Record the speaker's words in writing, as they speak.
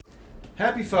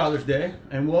Happy Father's Day,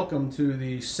 and welcome to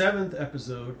the 7th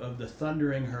episode of the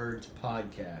Thundering Herds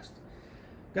podcast.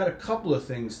 Got a couple of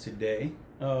things today.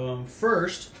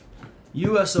 First,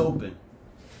 U.S. Open.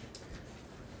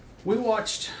 We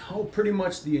watched pretty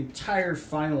much the entire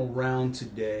final round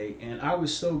today, and I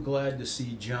was so glad to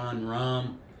see Jon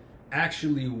Rahm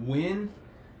actually win.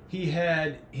 He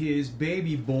had his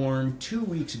baby born 2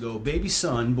 weeks ago, baby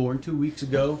son born 2 weeks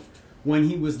ago, when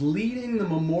he was leading the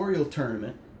Memorial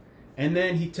Tournament. And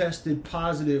then he tested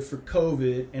positive for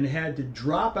COVID and had to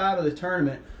drop out of the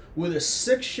tournament with a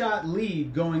 6-shot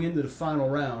lead going into the final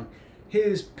round.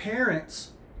 His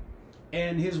parents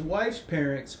and his wife's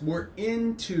parents were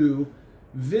in to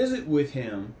visit with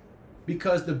him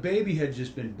because the baby had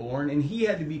just been born and he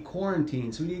had to be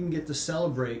quarantined, so he didn't get to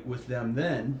celebrate with them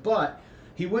then. But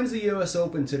he wins the U.S.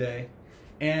 Open today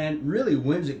and really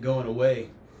wins it going away.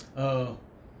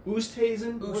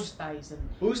 Oosthuizen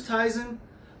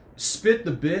spit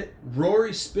the bit.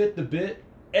 Rory spit the bit.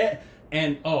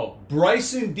 And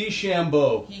Bryson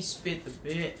DeChambeau. He spit the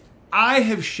bit. I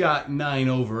have shot 9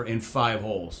 over in 5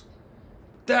 holes.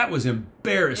 That was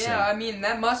embarrassing. Yeah, I mean,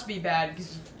 that must be bad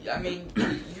because,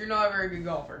 you're not a very good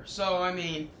golfer. So,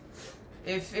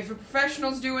 if a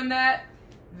professional's doing that,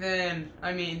 then,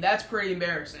 that's pretty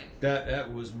embarrassing.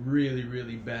 That was really,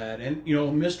 really bad. And,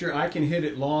 Mr. I can hit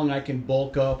it long, I can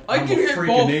bulk up. I can hit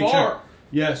ball far.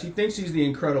 Yes, he thinks he's the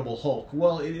Incredible Hulk.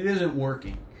 Well, it isn't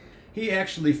working. He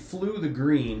actually flew the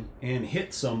green and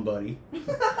hit somebody.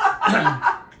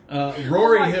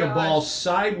 Rory hit a ball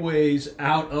sideways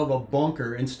out of a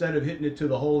bunker. Instead of hitting it to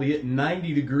the hole, he hit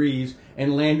 90 degrees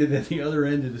and landed at the other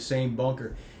end of the same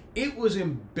bunker. It was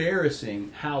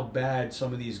embarrassing how bad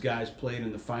some of these guys played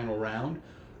in the final round.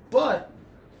 But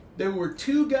there were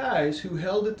 2 guys who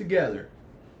held it together.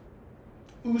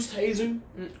 Oosthuizen.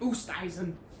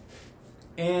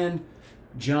 And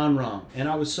Jon Rahm. And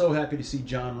I was so happy to see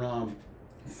Jon Rahm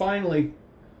finally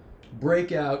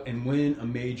break out and win a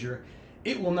major.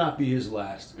 It will not be his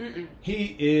last. Mm-mm.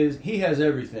 He has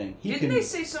everything. Didn't they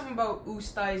say something about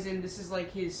Oosthuizen? This is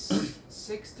like his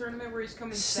 6th tournament where he's come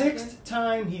in second? 6th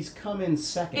time he's come in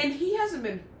second. And he hasn't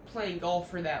been playing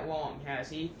golf for that long, has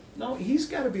he? No, he's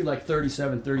got to be like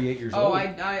 37, 38 years old. Oh, I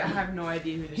have no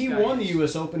idea who this guy is. He won the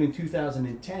U.S. Open in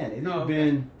 2010. It had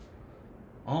been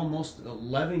almost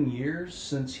 11 years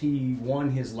since he won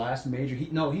his last major. He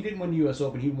didn't win the U.S.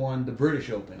 Open. He won the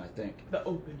British Open, I think. The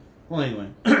Open. Well, anyway,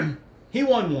 he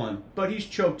won one, but he's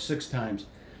choked 6 times.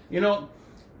 But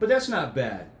that's not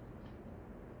bad.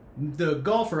 The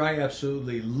golfer I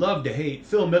absolutely love to hate,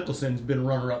 Phil Mickelson's been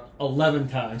runner-up 11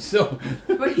 times. So,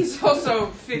 but he's also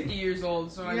 50 years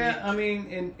old. So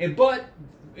but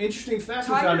interesting fact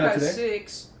we found out today. Tiger has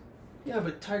 6. Yeah,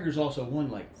 but Tiger's also won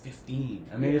like 15.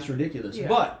 It's ridiculous. Yeah.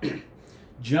 But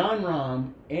Jon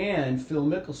Rahm and Phil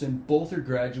Mickelson both are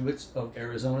graduates of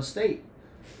Arizona State.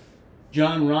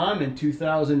 Jon Rahm in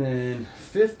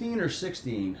 2015 or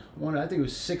 16. I think it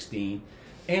was 16.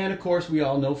 And, of course, we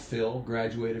all know Phil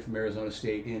graduated from Arizona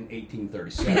State in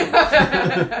 1837.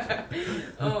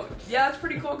 Oh, yeah, that's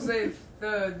pretty cool because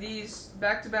these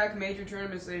back-to-back major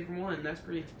tournaments they've won. That's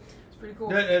pretty cool.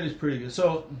 That is pretty good.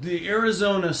 So, the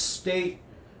Arizona State,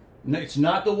 it's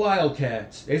not the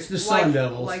Wildcats. It's the Sun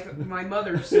Devils. Like my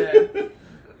mother said.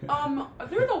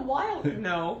 They're the Wild...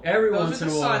 No. Every once in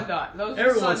a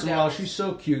while, she's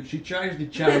so cute. She tries to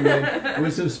chime in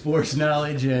with some sports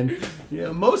knowledge. And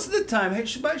most of the time,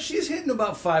 she's hitting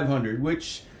about 500,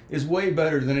 which is way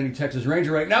better than any Texas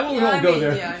Ranger right now. But we won't go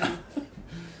there. Yeah,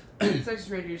 Texas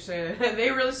Rangers say they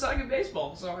really suck at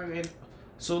baseball.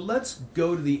 So let's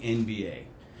go to the NBA.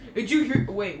 Did you hear...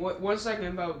 Wait, 1 second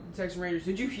about the Texas Rangers.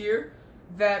 Did you hear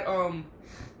that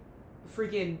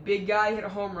freaking big guy hit a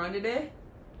home run today?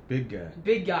 Big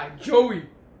guy. Joey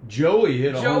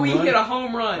hit a home run? Joey hit a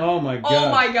home run. Oh my god. Oh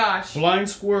my gosh. Blind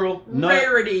squirrel.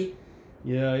 Rarity.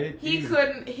 Yeah. He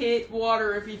couldn't hit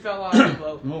water if he fell out of the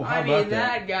boat.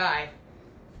 That guy.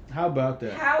 How about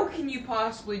that? How can you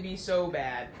possibly be so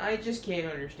bad? I just can't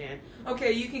understand.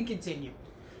 Okay, you can continue.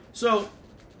 So,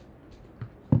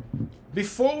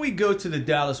 before we go to the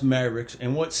Dallas Mavericks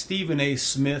and what Stephen A.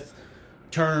 Smith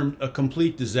termed a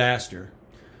complete disaster,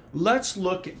 let's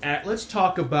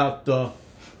talk about the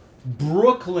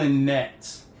Brooklyn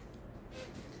Nets.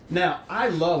 Now, I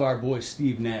love our boy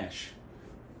Steve Nash.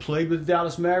 Played with the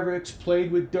Dallas Mavericks, played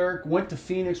with Dirk, went to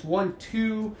Phoenix, won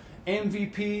 2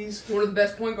 MVPs. One of the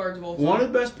best point guards of all time. One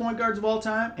of the best point guards of all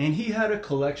time. And he had a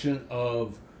collection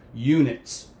of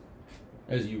units,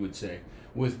 as you would say,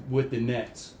 with the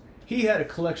Nets. He had a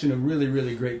collection of really,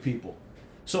 really great people.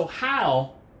 So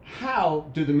how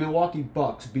did the Milwaukee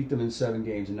Bucks beat them in 7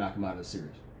 games and knock them out of the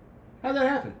series? How'd that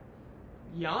happen?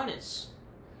 Giannis.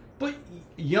 But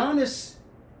Giannis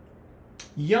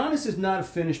is not a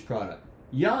finished product.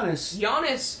 Giannis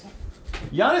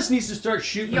needs to start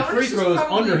shooting Giannis free is throws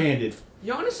probably- underhanded.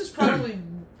 Giannis is probably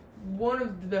one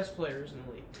of the best players in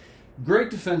the league. Great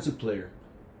defensive player.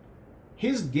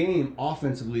 His game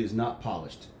offensively is not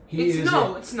polished. It's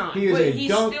not. He is but a he's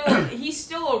dunk. he's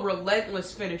still a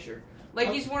relentless finisher. Like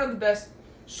he's one of the best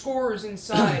scorers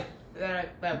inside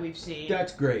that we've seen.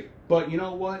 That's great. But you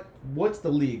know what? What's the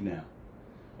league now?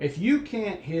 If you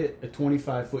can't hit a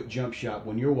 25-foot jump shot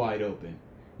when you're wide open,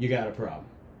 you got a problem.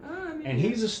 I mean, And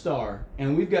he's a star,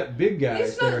 and we've got big guys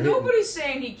it's that not. are hitting. Nobody's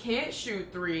saying he can't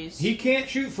shoot threes. He can't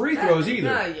shoot free throws either.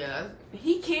 Yeah,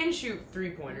 he can shoot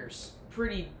 3-pointers.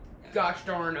 Pretty gosh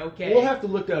darn okay. We'll have to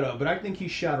look that up, but I think he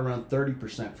shot around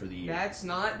 30% for the year. That's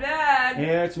not bad.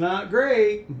 Yeah, it's not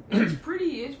great. It's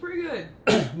pretty good.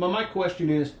 But my question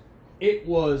is, it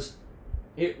was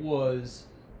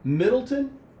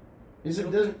Middleton?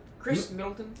 Chris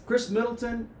Middleton? Chris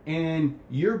Middleton and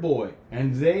your boy,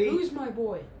 and they. Who's my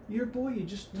boy? Your boy, you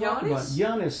just talked about Giannis?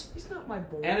 Giannis. He's not my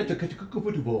boy.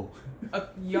 Antetokounmpo.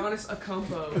 Giannis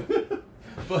Acampo.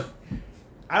 But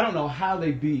I don't know how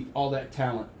they beat all that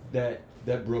talent that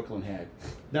Brooklyn had.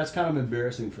 That's kind of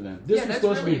embarrassing for them. This was that's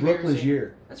supposed to really be Brooklyn's embarrassing.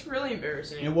 year. That's really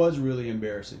embarrassing. It was really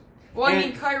embarrassing. Well, I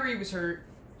And- mean, Kyrie was hurt,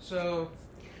 so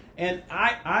And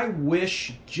I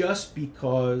wish, just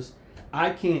because I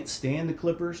can't stand the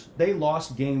Clippers, they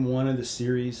lost game 1 of the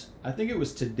series, I think it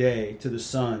was today, to the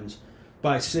Suns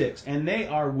by 6. And they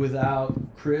are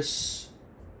without Chris,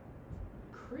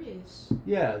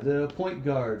 the point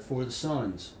guard for the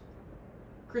Suns.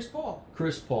 Chris Paul.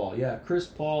 Chris Paul, yeah. Chris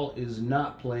Paul is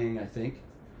not playing, I think.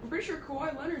 I'm pretty sure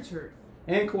Kawhi Leonard's hurt.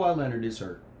 And Kawhi Leonard is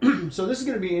hurt. So this is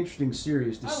going to be an interesting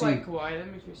series to I see. like Kawhi.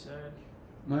 That makes me sad.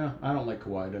 Well, I don't like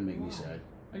Kawhi. It doesn't make me sad.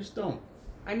 I just don't.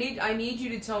 I need you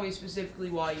to tell me specifically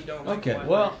why you don't like Okay, Kawhi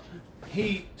well, Leonard.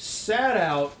 he sat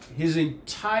out his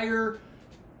entire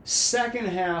second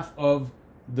half of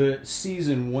the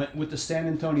season with the San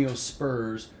Antonio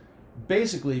Spurs,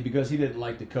 basically because he didn't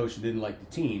like the coach and didn't like the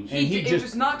team. And it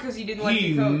was not because he didn't like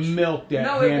he the coach. milked that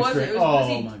No, it wasn't. hamstring. It was because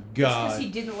Oh my It's god! because he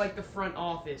didn't like the front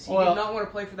office. He Well, did not want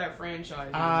to play for that franchise.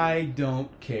 I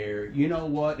don't care. You know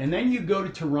what? And then you go to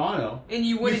Toronto and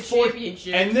you win a for-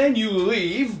 championship. and then you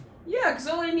leave. Yeah, because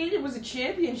all I needed was a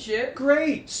championship.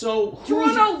 Great. So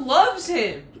Toronto loves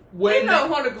him. When they don't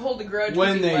want to hold a grudge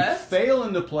when because he they left. fail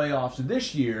in the playoffs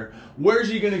this year, where's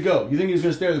he going to go? You think he's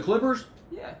going to stay with the Clippers?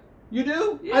 Yeah. You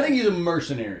do? Yeah. I think he's a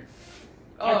mercenary.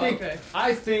 Oh, okay.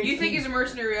 I think You think he's a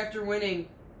mercenary after winning?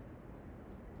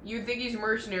 You think he's a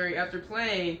mercenary after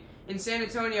playing in San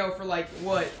Antonio for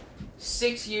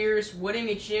 6 years, winning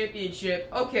a championship?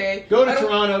 Okay. go to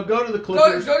Toronto, go to the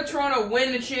Clippers. Go to Toronto,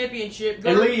 win the championship,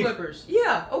 go And to leave. the Clippers.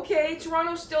 Yeah, okay.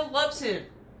 Toronto still loves him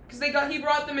because he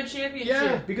brought them a championship.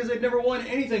 Yeah, because they've never won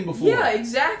anything before. Yeah,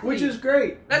 exactly. Which is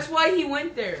great. That's why he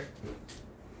went there.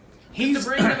 To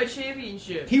bring them a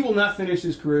championship. He will not finish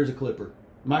his career as a Clipper.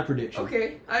 My prediction.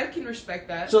 Okay, I can respect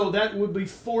that. So that would be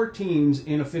 4 teams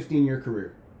in a 15-year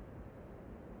career.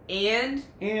 And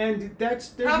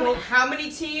there's how many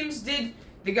teams did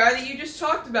the guy that you just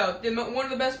talked about, one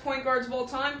of the best point guards of all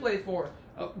time, play for?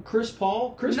 Chris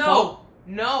Paul?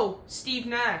 No, Steve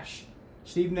Nash.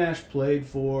 Steve Nash played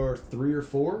for 3 or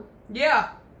 4? Yeah.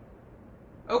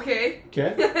 Okay.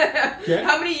 Okay.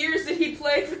 How many years did he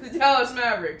play for the Dallas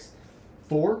Mavericks?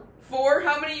 4? 4?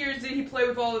 How many years did he play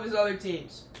with all of his other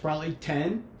teams? Probably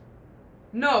 10.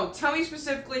 No, tell me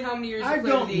specifically how many years he I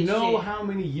played with each don't know team. how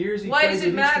many years he Why played does it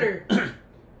with each matter? team.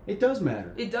 It does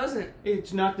matter. It doesn't.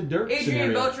 It's not the Dirk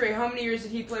Adrian scenario. Beltre, how many years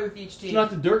did he play with each team? It's not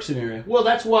the Dirk scenario. Well,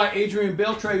 that's why Adrian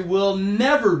Beltre will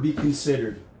never be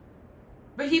considered.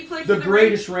 But he played The for the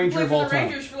greatest Rangers. Ranger of all He played for the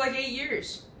time. Rangers for 8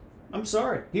 years. I'm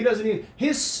sorry. He doesn't even...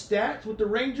 His stats with the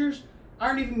Rangers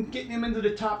aren't even getting him into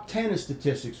the top 10 of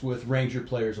statistics with Ranger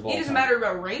players of all It time. doesn't matter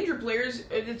about Ranger players.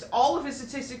 It's all of his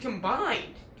statistics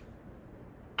combined.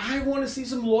 I want to see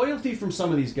some loyalty from some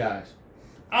of these guys.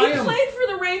 He played for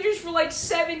the Rangers for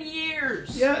 7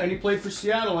 years. Yeah, and he played for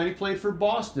Seattle, and he played for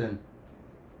Boston.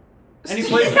 And he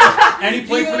played, and he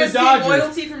played for the Do you want to Dodgers. see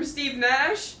loyalty from Steve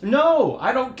Nash? No,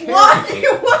 I don't care. What?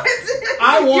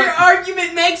 Your Your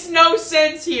argument makes no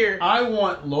sense here. I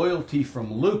want loyalty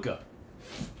from Luka.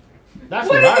 That's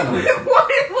what I want. What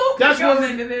did Luka That's come where,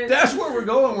 into this? that's where we're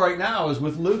going right now, is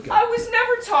with Luka. I was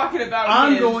never talking about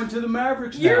I'm him. going to the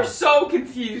Mavericks now. You're so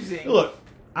confusing. Look,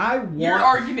 I want... Your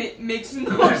argument makes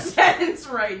no sense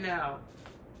right now.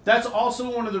 That's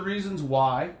also one of the reasons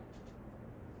why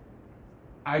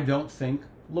I don't think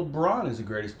LeBron is the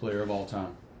greatest player of all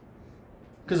time.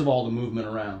 Because of all the movement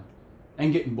around.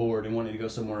 and getting bored and wanting to go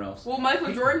somewhere else. Well,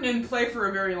 Michael Jordan didn't play for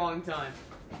a very long time.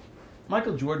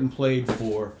 Michael Jordan played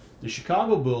for the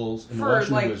Chicago Bulls and the For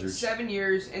Washington like Wizards. 7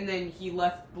 years, and then he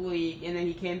left the league, and then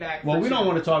he came back. Well, for we don't 7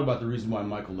 want to talk about the reason why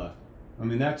Michael left. I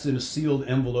mean, that's in a sealed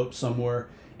envelope somewhere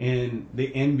in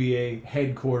the NBA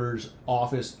headquarters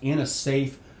office, in a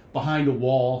safe, behind a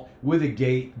wall, with a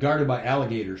gate, guarded by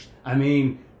alligators. I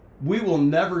mean, we will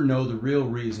never know the real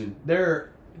reason.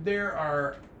 There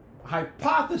are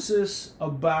hypotheses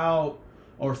about,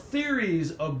 or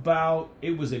theories about,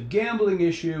 it was a gambling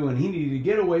issue and he needed to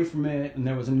get away from it and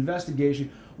there was an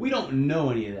investigation. We don't know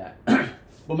any of that.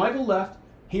 But Michael left.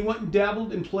 He went and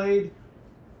dabbled and played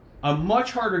a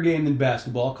much harder game than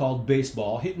basketball called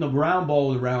baseball, hitting a round ball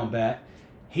with a round bat.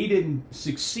 He didn't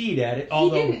succeed at it,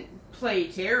 although he didn't play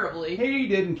terribly. he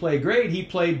didn't play great. He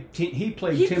played He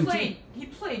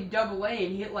played double A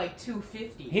and hit like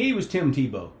 250. He was Tim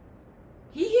Tebow.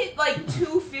 He hit like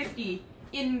 250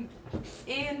 in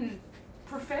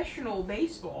professional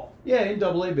baseball. Yeah, in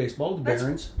Double-A baseball with the That's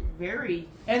Barons. Very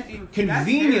And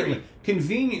very-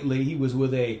 conveniently, he was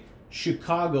with a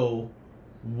Chicago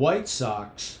White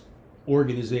Sox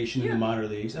organization in Yeah. the minor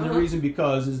leagues, and the Uh-huh. reason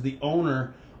because is the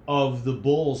owner of the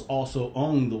Bulls also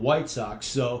owned the White Sox,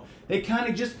 so they kind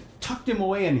of just tucked him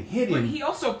away and hid But him. he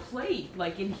also played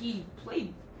and he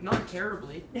played not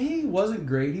terribly. He wasn't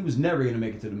great. He was never going to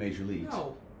make it to the major leagues.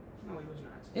 No, he was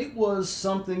not. It was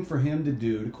something for him to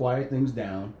do to quiet things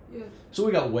down. Yeah. So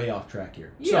we got way off track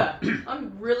here. Yeah,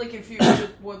 I'm really confused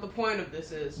with what the point of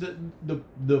this is. So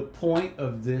the point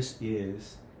of this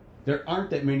is there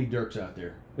aren't that many Dirks out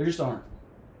there. There just aren't,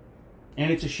 and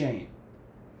it's a shame.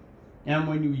 And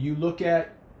when you look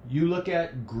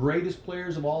at greatest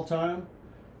players of all time,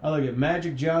 I look at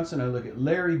Magic Johnson, I look at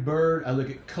Larry Bird, I look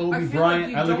at Kobe I feel Bryant,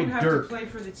 like you I look don't at have Dirk. to play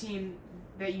for the team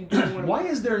that you don't want to. Why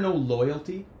is there no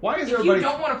loyalty? Why is If everybody? you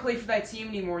don't want to play for that team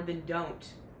anymore, then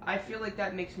don't. I feel like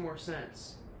that makes more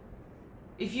sense.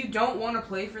 If you don't want to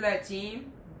play for that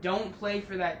team, don't play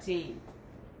for that team.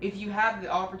 If you have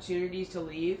the opportunities to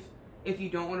leave, if you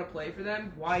don't want to play for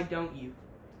them, why don't you?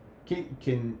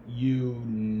 Can you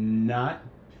not?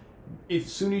 As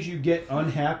soon as you get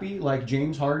unhappy, like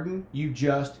James Harden, you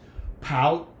just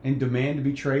pout and demand to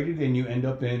be traded, and you end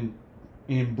up in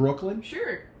Brooklyn.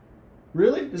 Sure.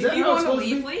 Really? Is If that you how it's want to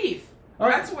supposed to leave, be? leave. All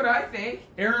right. That's what I think.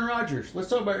 Aaron Rodgers. Let's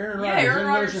talk about Aaron Yeah, Rodgers. Aaron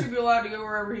Rodgers Rodgers. should be allowed to go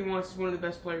wherever he wants. He's one of the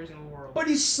best players in the world. But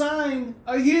he signed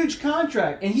a huge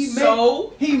contract, and he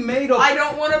So? made a. I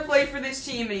don't want to play for this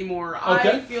team anymore.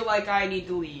 Okay. I feel like I need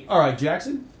to leave. All right,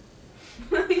 Jackson.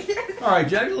 All right,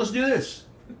 Jackson. Let's do this.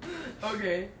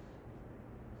 Okay.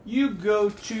 You go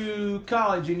to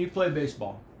college and you play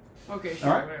baseball. Okay, sure,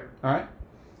 All right. whatever. All right.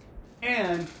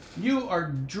 And you are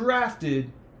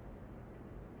drafted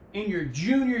in your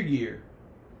junior year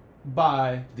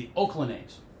by the Oakland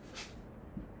A's.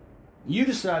 You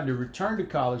decide to return to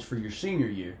college for your senior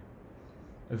year.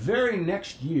 The very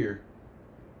next year,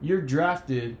 you're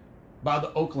drafted by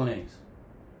the Oakland A's.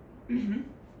 Mm-hmm.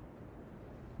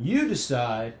 You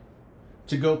decide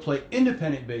to go play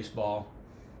independent baseball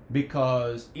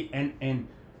because and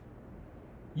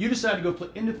you decide to go play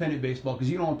independent baseball because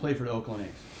you don't want to play for the Oakland A's.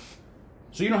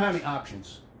 So you don't have any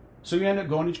options. So you end up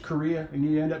going to Korea and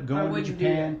you end up going to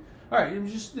Japan. All right,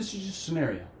 this is just a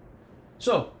scenario.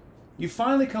 So you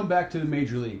finally come back to the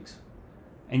major leagues,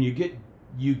 and you get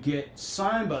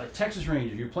signed by the Texas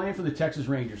Rangers. You're playing for the Texas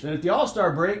Rangers, and at the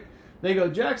All-Star break, they go,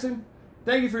 Jackson,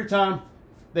 thank you for your time.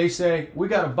 They say, we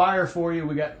got a buyer for you.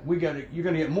 You're going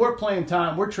to get more playing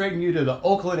time. We're trading you to the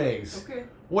Oakland A's. Okay.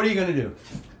 What are you going to do?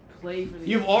 Play for the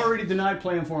You've already denied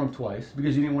playing for them twice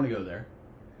because you didn't want to go there.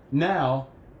 Now,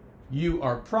 you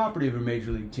are property of a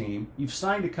major league team. You've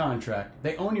signed a contract.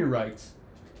 They own your rights.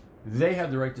 They have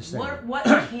the right to send you. What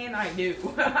can I do?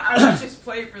 I would just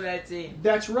play for that team.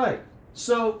 That's right.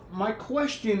 So, my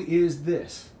question is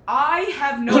this. I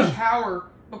have no power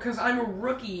because I'm a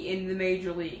rookie in the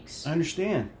major leagues. I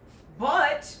understand.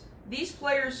 But these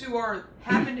players who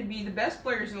happen to be the best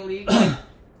players in the league, like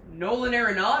Nolan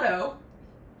Arenado,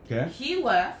 Okay. he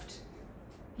left.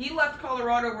 He left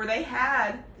Colorado where they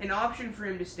had an option for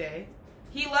him to stay.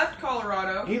 He left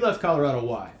Colorado. He left Colorado.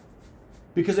 Why?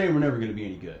 Because they were never going to be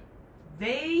any good.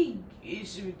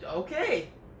 Okay.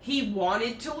 He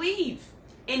wanted to leave.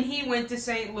 And he went to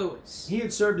St. Louis. He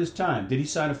had served his time. Did he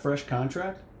sign a fresh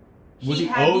contract? He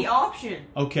had the option.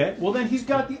 Okay, well then he's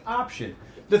got the option.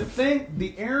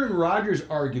 The Aaron Rodgers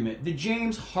argument, the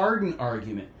James Harden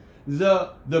argument,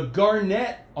 the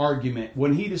Garnett argument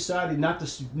when he decided not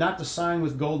to sign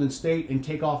with Golden State and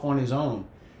take off on his own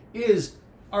is,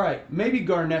 all right, maybe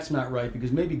Garnett's not right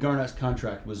because maybe Garnett's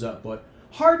contract was up, but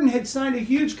Harden had signed a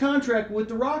huge contract with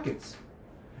the Rockets.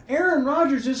 Aaron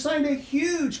Rodgers has signed a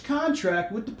huge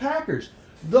contract with the Packers.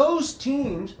 Those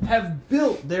teams have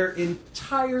built their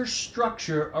entire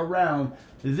structure around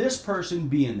this person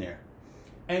being there.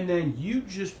 And then you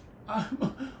just,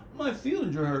 my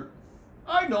feelings are hurt.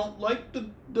 I don't like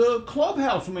the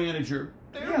clubhouse manager.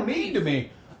 They're mean to me.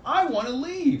 I want to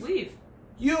leave. Leave.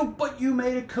 But you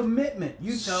made a commitment.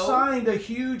 You signed a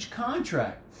huge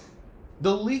contract.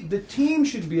 The team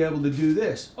should be able to do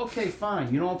this. Okay,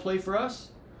 fine. You don't want to play for us?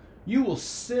 You will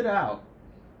sit out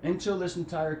until this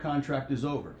entire contract is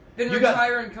over. Then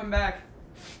retire and come back.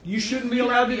 You shouldn't be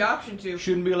allowed to. The option to.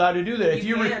 Shouldn't be allowed to do that.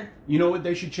 You know what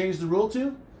they should change the rule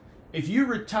to? If you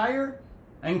retire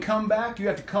and come back, you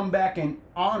have to come back and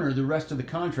honor the rest of the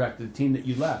contract of the team that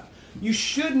you left. You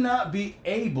should not be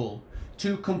able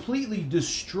to completely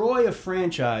destroy a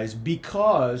franchise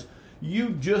because you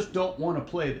just don't want to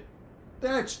play it.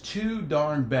 That's too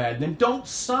darn bad. Then don't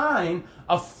sign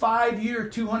a 5-year,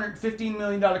 $215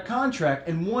 million contract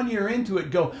and 1 year into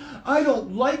it go, I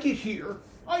don't like it here.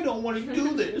 I don't want to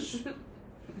do this.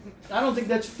 I don't think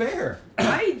that's fair.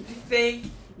 I think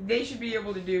they should be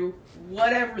able to do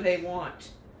whatever they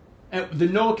want. And the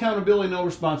no accountability, no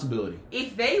responsibility.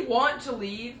 If they want to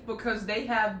leave because they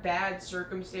have bad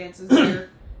circumstances there,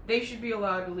 they should be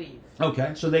allowed to leave.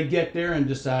 Okay, so they get there and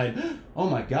decide, oh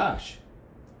my gosh,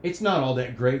 it's not all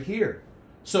that great here.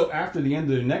 So after the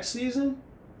end of the next season,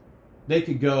 they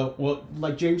could go, well,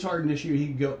 like James Harden this year, he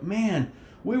could go, man,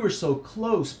 we were so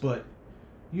close, but,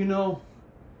 you know,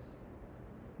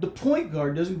 the point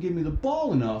guard doesn't give me the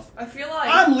ball enough. I feel like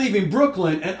I'm leaving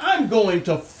Brooklyn and I'm going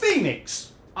to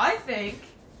Phoenix. I think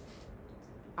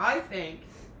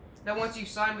that once you've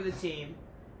signed with a team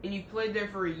and you've played there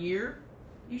for a year,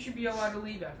 you should be allowed to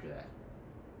leave after that.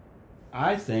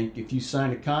 I think if you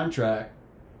sign a contract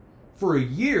for a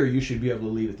year, you should be able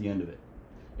to leave at the end of it.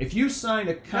 If you sign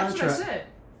a contract... That's what I said.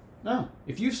 No.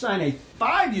 If you sign a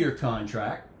 5-year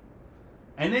contract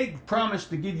and they promise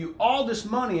to give you all this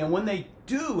money, and when they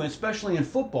do, especially in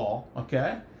football,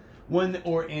 okay,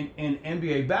 or in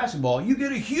NBA basketball, you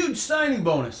get a huge signing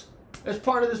bonus as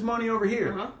part of this money over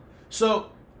here. Uh-huh.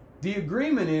 So the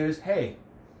agreement is, hey,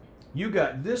 you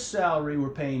got this salary, we're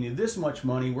paying you this much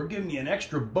money, we're giving you an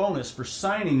extra bonus for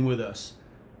signing with us.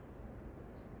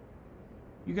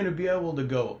 You're going to be able to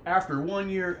go after 1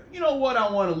 year, you know what, I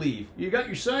want to leave. You got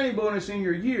your signing bonus in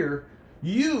your year,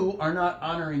 you are not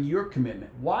honoring your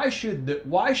commitment. Why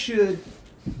should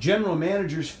general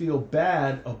managers feel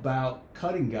bad about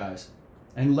cutting guys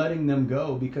and letting them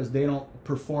go because they don't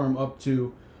perform up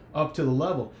to the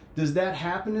level? Does that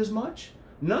happen as much?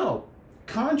 No.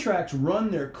 Contracts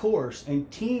run their course, and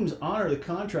teams honor the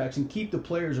contracts and keep the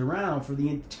players around for the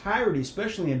entirety,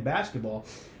 especially in basketball,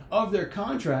 of their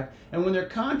contract. And when their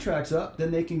contract's up,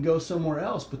 then they can go somewhere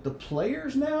else. But the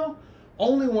players now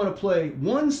only want to play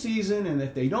one season, and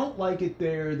if they don't like it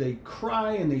there, they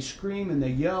cry and they scream and they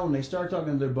yell and they start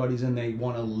talking to their buddies and they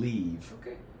want to leave.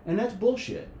 Okay. And that's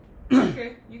bullshit.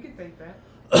 Okay, you can think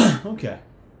that. Okay.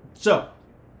 So,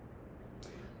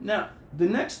 now, the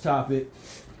next topic,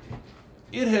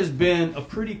 it has been a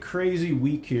pretty crazy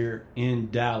week here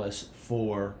in Dallas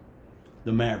for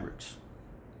the Mavericks.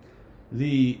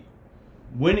 The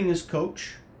winningest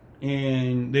coach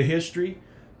in the history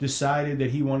decided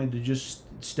that he wanted to just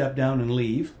step down and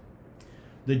leave.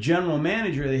 The general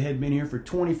manager that had been here for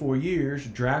 24 years,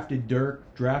 drafted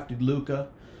Dirk, drafted Luka,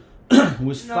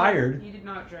 was fired. He did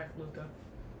not draft Luka.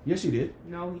 Yes, he did.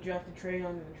 No, he drafted Trae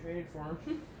Young and traded for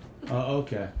him.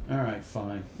 Okay. All right,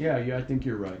 fine. Yeah, I think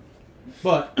you're right.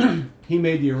 But he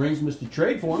made the arrangements to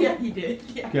trade for him. Yeah, he did.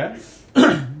 Yeah. Okay.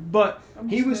 But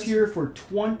he was here for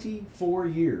 24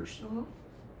 years. Uh-huh.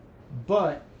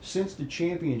 But since the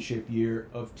championship year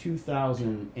of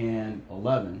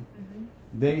 2011,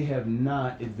 they have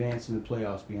not advanced in the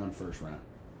playoffs beyond first round.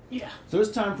 Yeah. So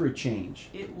it's time for a change.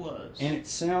 It was. And it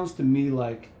sounds to me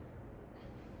like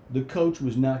the coach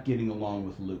was not getting along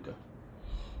with Luka.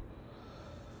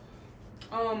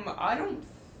 I don't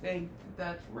think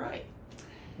that's right.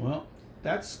 Well,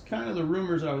 that's kind of the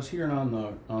rumors I was hearing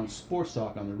on Sports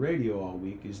Talk on the radio all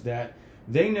week, is that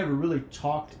they never really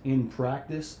talked in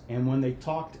practice, and when they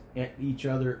talked at each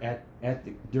other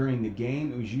during the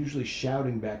game, it was usually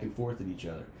shouting back and forth at each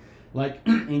other. Like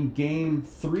in Game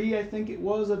 3, I think it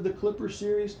was, of the Clippers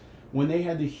series, when they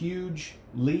had the huge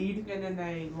lead. And then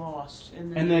they lost.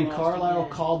 And then Carlisle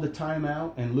called the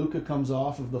timeout, and Luka comes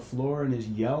off of the floor and is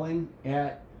yelling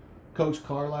at Coach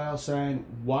Carlisle saying,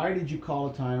 why did you call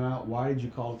a timeout? Why did you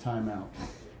call a timeout?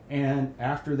 And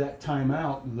after that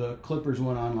timeout, the Clippers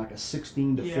went on like a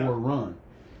 16-4 run.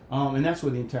 And that's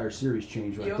where the entire series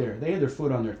changed right there. They had their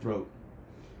foot on their throat.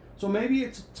 So maybe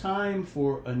it's time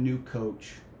for a new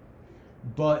coach.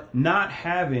 But not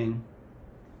having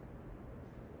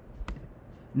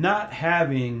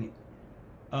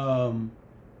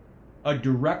a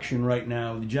direction right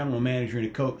now, the general manager and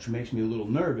a coach, makes me a little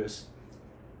nervous.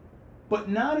 But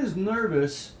not as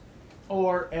nervous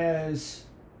or as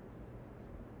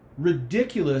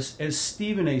ridiculous as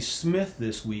Stephen A. Smith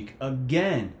this week.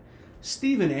 Again,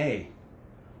 Stephen A.,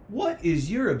 what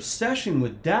is your obsession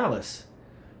with Dallas?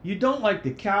 You don't like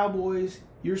the Cowboys.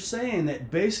 You're saying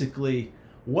that basically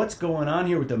what's going on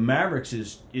here with the Mavericks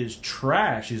is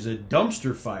trash, is a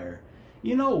dumpster fire.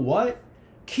 You know what?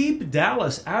 Keep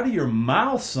Dallas out of your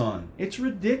mouth, son. It's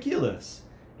ridiculous.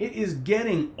 It is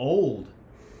getting old.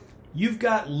 You've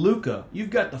got Luka. You've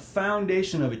got the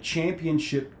foundation of a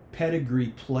championship pedigree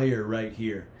player right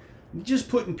here. Just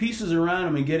putting pieces around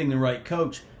him and getting the right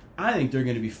coach, I think they're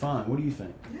going to be fine. What do you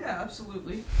think? Yeah,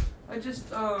 absolutely.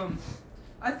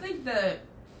 I think that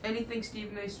anything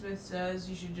Stephen A. Smith says,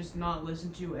 you should just not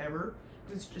listen to ever,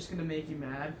 because it's just going to make you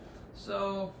mad.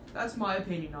 So, that's my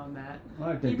opinion on that.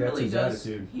 I think that's his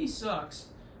attitude. He sucks.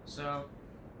 So,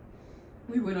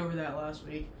 we went over that last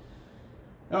week.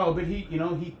 Oh, but he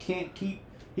can't keep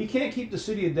the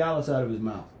city of Dallas out of his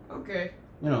mouth. Okay.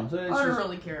 So it's I don't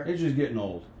really care. It's just getting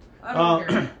old. I don't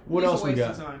care. What else we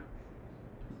got?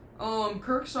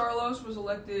 Kirk Saarloos was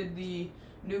elected the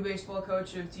new baseball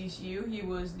coach of TCU. He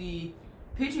was the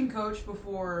pitching coach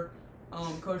before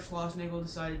Coach Schlossnagle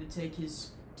decided to take his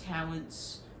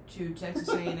talents to Texas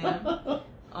A&M.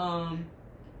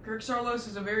 Kirk Saarloos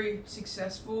is a very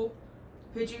successful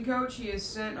pitching coach. He has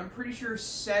sent, I'm pretty sure,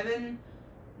 7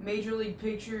 major league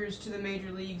pitchers to the major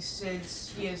leagues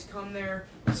since he has come there.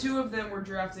 2 of them were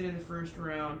drafted in the first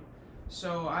round.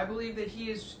 So I believe that he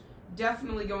is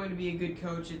definitely going to be a good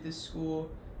coach at this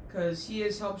school because he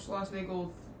has helped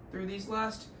Schlossnagle through these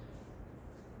last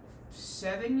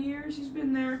 7 years he's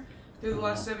been there. Through the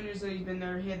last 7 years that he's been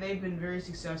there, they've been very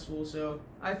successful, so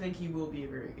I think he will be a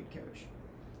very good coach.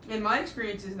 And my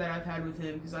experiences that I've had with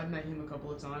him, because I've met him a couple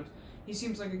of times, he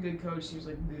seems like a good coach, seems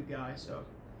like a good guy, so.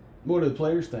 What do the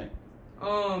players think?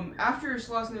 After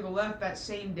Schlossnagle left that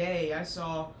same day, I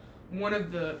saw one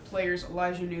of the players,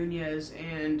 Elijah Nunez,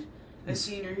 and a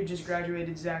senior who just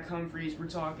graduated, Zach Humphreys, were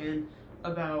talking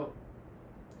about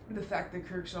the fact that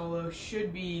Kirk Saarloos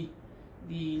should be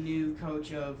the new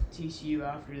coach of TCU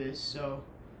after this. So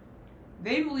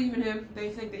they believe in him.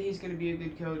 They think that he's going to be a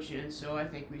good coach, and so I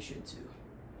think we should too.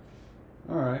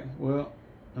 All right. Well,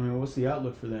 what's the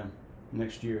outlook for them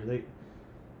next year?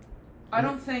 I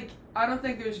don't think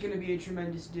there's going to be a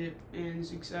tremendous dip in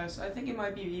success. I think they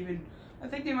might be even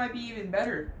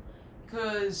better,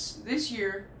 because this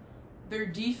year their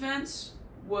defense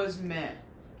was meh.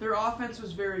 Their offense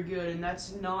was very good, and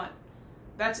that's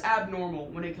abnormal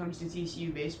when it comes to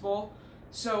TCU baseball.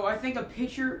 So I think a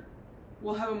pitcher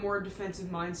will have a more defensive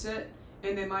mindset,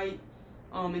 and they might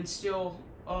instill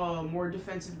a more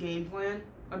defensive game plan,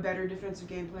 a better defensive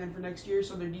game plan for next year.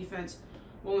 So their defense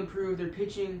will improve. Their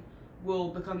pitching will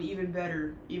become even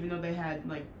better, even though they had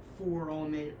like 4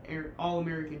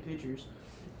 All-American pitchers.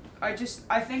 I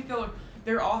think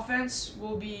their offense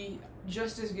will be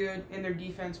just as good, and their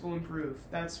defense will improve.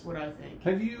 That's what I think.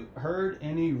 Have you heard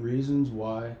any reasons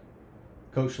why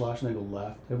Coach Schlossnagle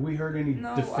left? Have we heard any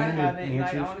definitive I haven't,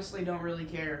 answers? and I honestly don't really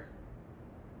care.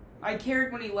 I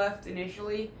cared when he left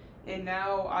initially, and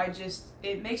now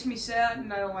it makes me sad,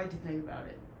 and I don't like to think about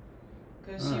it.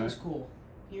 Because he was cool.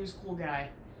 He was a cool guy.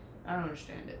 I don't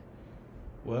understand it.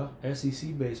 Well,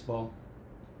 SEC baseball.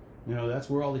 That's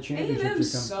where all the championships are coming. A&M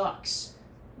sucks.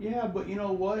 Yeah, but you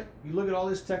know what? You look at all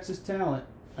this Texas talent.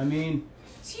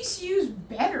 TCU's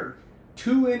better.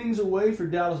 2 innings away for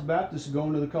Dallas Baptist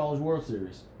going to the College World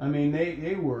Series.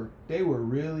 They were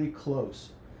really close.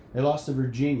 They lost to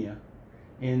Virginia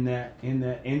in that end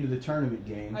of the tournament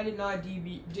game. I did not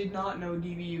know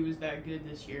DBU was that good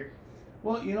this year.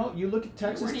 Well, you look at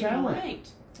Texas They weren't talent. even ranked.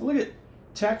 Look at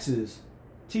Texas,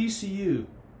 TCU,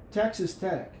 Texas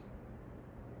Tech,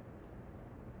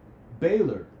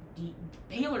 Baylor.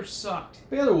 Baylor sucked.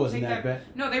 Baylor wasn't that bad.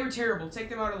 No, they were terrible. Take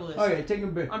them out of the list. Okay, take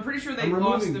them back. I'm pretty sure they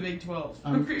lost the Big 12.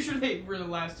 I'm pretty sure they were the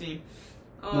last team.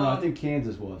 No, I think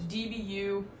Kansas was.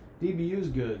 DBU's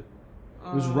good.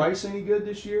 Was Rice any good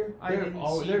this year? They're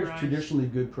Rice. Traditionally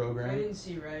good program. I didn't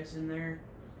see Rice in there.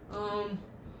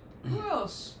 Who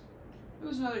else? There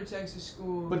was another Texas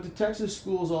school. But the Texas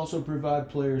schools also provide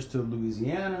players to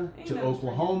Louisiana, to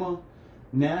Oklahoma,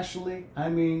 nationally.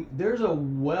 There's a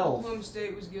wealth. Oklahoma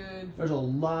State was good. There's a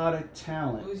lot of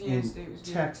talent Louisiana State was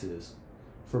good. Texas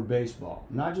for baseball.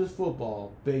 Not just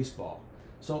football, baseball.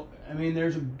 So,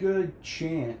 there's a good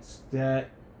chance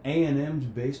that A&M's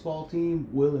baseball team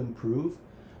will improve.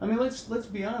 I mean, let's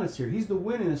be honest here. He's the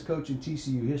winningest coach in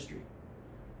TCU history.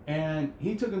 And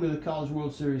he took them to the College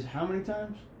World Series how many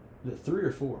times? Was it 3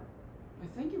 or 4? I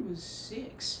think it was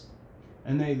 6.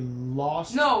 And they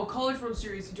lost. No, College World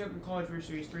Series. He took the College World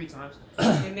Series 3 times.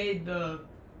 They made the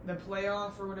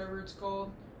playoff or whatever it's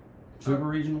called. Super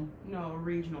regional? No,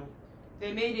 regional.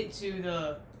 They made it to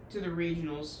the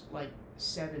regionals like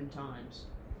 7 times.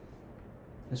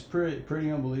 It's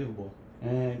pretty unbelievable.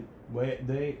 And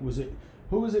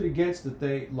who was it against that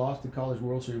they lost the College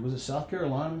World Series? Was it South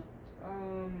Carolina?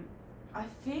 I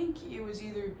think it was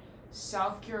either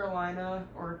South Carolina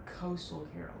or Coastal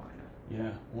Carolina.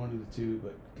 Yeah, one of the two.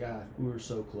 But God, we were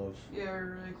so close. Yeah, we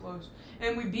were really close.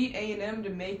 And we beat A&M to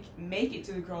make it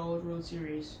to the College World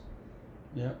Series.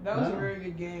 Yeah, that was a very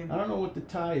good game. I don't know what the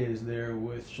tie is there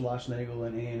with Schlossnagle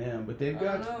and A&M, but they've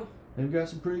got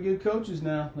some pretty good coaches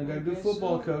now. They got a good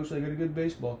football coach. They got a good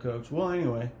baseball coach. Well,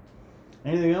 anyway,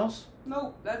 anything else?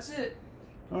 Nope, that's it.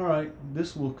 All right,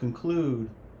 this will conclude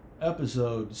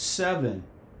episode 7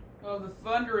 of the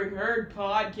Thundering Herd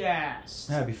podcast.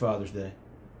 Happy Father's Day.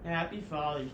 Happy Father's